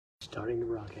Starting to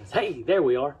broadcast. Hey, there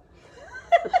we are.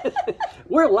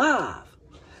 We're live.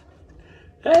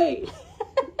 Hey,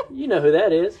 you know who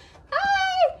that is.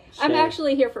 Hi. I'm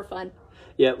actually here for fun.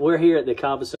 Yeah, we're here at the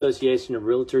Cobb Association of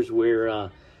Realtors. We're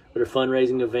at a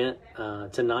fundraising event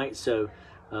tonight, so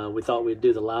we thought we'd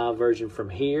do the live version from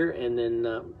here. And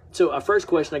then, so our first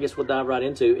question, I guess we'll dive right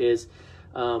into is,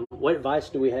 what advice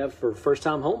do we have for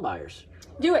first-time home buyers?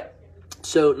 Do it.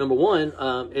 So number one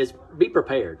is be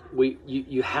prepared.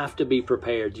 You have to be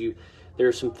prepared. There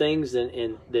are some things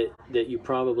that you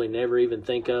probably never even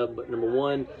think of. But number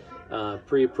one,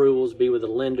 pre-approvals, be with a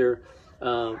lender.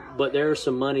 But there is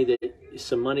some money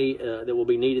that will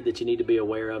be needed that you need to be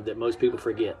aware of that most people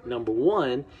forget. Number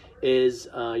one is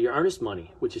your earnest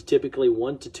money, which is typically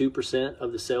 1 to 2%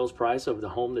 of the sales price of the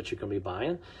home that you're going to be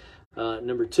buying.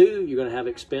 Number two, you're going to have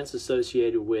expense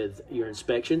associated with your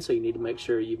inspection, so you need to make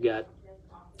sure you've got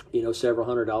several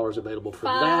 $100s available for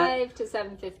that. $500 to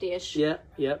 $750-ish.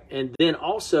 Yeah. And then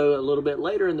also a little bit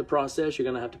later in the process, you're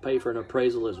going to have to pay for an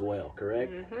appraisal as well,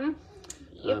 correct? Mm-hmm.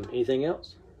 Yep. Anything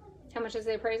else? How much is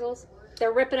the appraisals?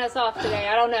 They're ripping us off today.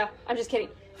 I don't know. I'm just kidding.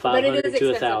 500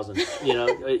 to 1,000. Yeah,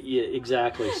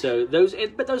 exactly. So those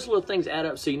little things add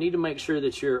up. So you need to make sure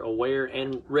that you're aware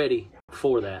and ready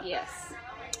for that. Yes.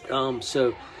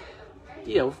 So,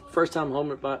 first time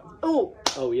home buy. Oh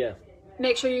yeah.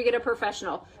 Make sure you get a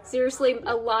professional. Seriously,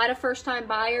 a lot of first-time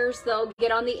buyers, they'll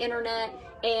get on the internet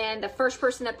and the first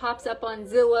person that pops up on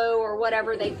Zillow or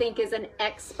whatever they think is an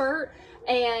expert,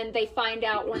 and they find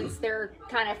out once they're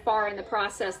kind of far in the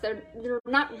process, they're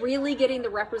not really getting the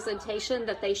representation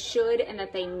that they should and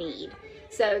that they need.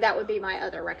 So that would be my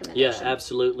other recommendation. Yeah,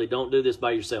 absolutely. Don't do this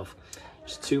by yourself.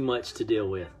 It's too much to deal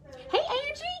with. Hey,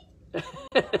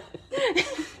 Angie.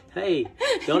 Hey,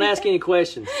 don't ask any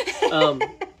questions.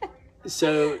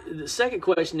 So the second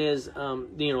question is, a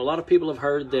lot of people have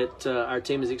heard that our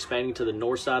team is expanding to the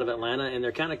north side of Atlanta, and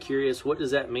they're kind of curious, what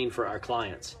does that mean for our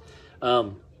clients?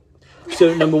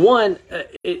 So number one,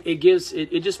 it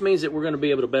just means that we're going to be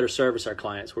able to better service our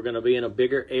clients. We're going to be in a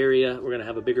bigger area. We're going to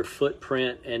have a bigger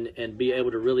footprint and be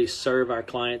able to really serve our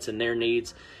clients and their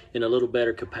needs in a little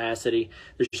better capacity.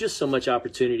 There's just so much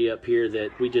opportunity up here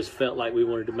that we just felt like we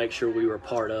wanted to make sure we were a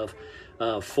part of.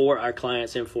 For our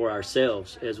clients and for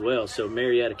ourselves as well. So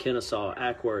Marietta, Kennesaw,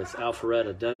 Ackworth,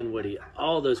 Alpharetta, Dunwoody,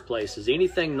 all those places.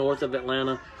 Anything north of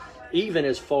Atlanta, even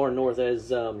as far north as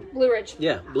Blue Ridge.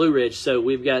 Yeah, Blue Ridge. So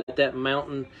we've got that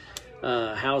mountain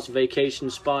house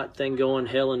vacation spot thing going,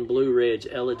 Helen, Blue Ridge,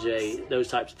 Ellijay, those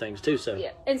types of things too. So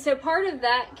yeah, and so part of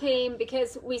that came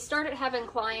because we started having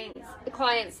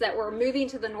clients that were moving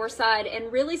to the north side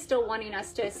and really still wanting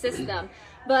us to assist them.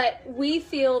 But we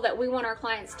feel that we want our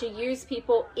clients to use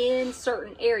people in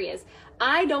certain areas.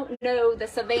 I don't know the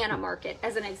Savannah market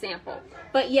as an example,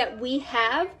 but yet we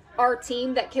have our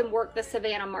team that can work the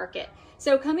Savannah market.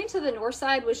 So coming to the north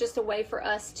side was just a way for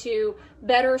us to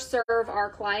better serve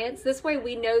our clients. This way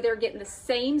we know they're getting the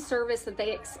same service that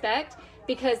they expect,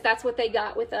 because that's what they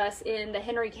got with us in the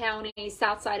Henry County,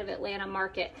 south side of Atlanta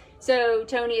market. So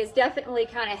Tony is definitely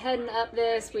kind of heading up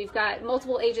this. We've got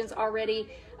multiple agents already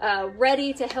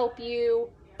ready to help you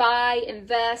buy,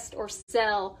 invest, or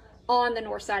sell on the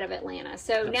north side of Atlanta.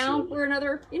 So Absolutely. Now we're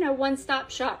another, one-stop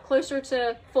shop, closer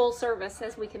to full service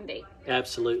as we can be.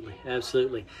 Absolutely.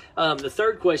 The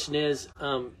third question is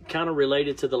kind of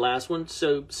related to the last one.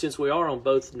 So since we are on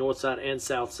both north side and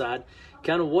south side,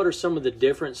 kind of what are some of the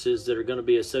differences that are going to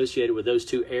be associated with those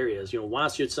two areas? Why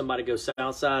should somebody go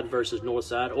south side versus north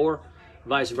side, or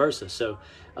vice versa? So,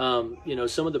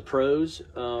 some of the pros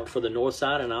for the north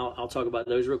side, and I'll talk about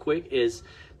those real quick, is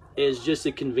just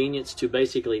the convenience to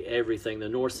basically everything. The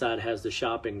north side has the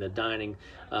shopping, the dining,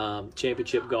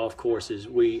 championship golf courses.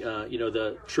 We,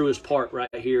 the truest part right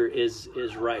here is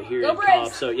right here in Cobb.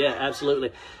 So yeah,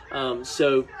 absolutely.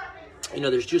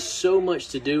 There's just so much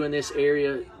to do in this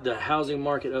area. The housing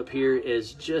market up here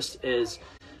is just as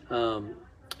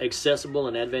accessible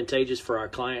and advantageous for our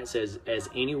clients as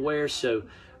anywhere. So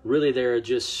really, there are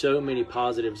just so many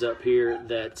positives up here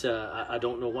that I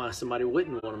don't know why somebody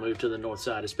wouldn't want to move to the north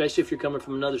side, especially if you're coming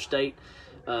from another state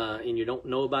and you don't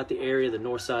know about the area. The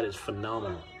north side is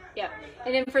phenomenal. Yeah.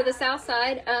 And then for the south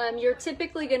side, you're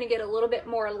typically going to get a little bit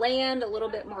more land, a little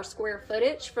bit more square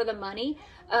footage for the money.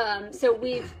 So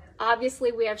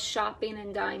obviously we have shopping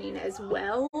and dining as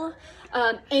well,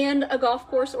 and a golf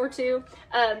course or two.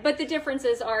 But the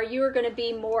differences are you are going to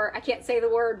be more, I can't say the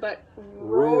word, but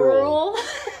rural.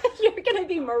 You're going to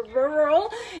be more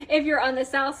rural if you're on the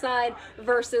south side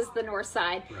versus the north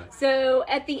side. Right. So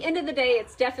at the end of the day,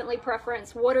 it's definitely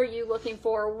preference. What are you looking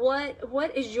for?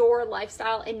 What is your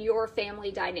lifestyle and your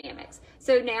family dynamics?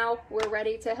 So now we're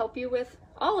ready to help you with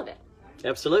All of it.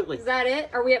 Absolutely. Is that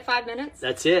it? Are we at 5 minutes?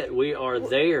 That's it. We are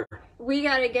there. We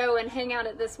got to go and hang out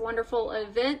at this wonderful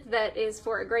event that is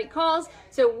for a great cause.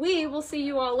 So we will see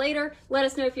you all later. Let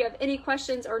us know if you have any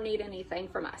questions or need anything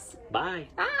from us. Bye.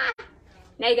 Bye.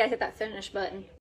 Now you got to hit that finish button.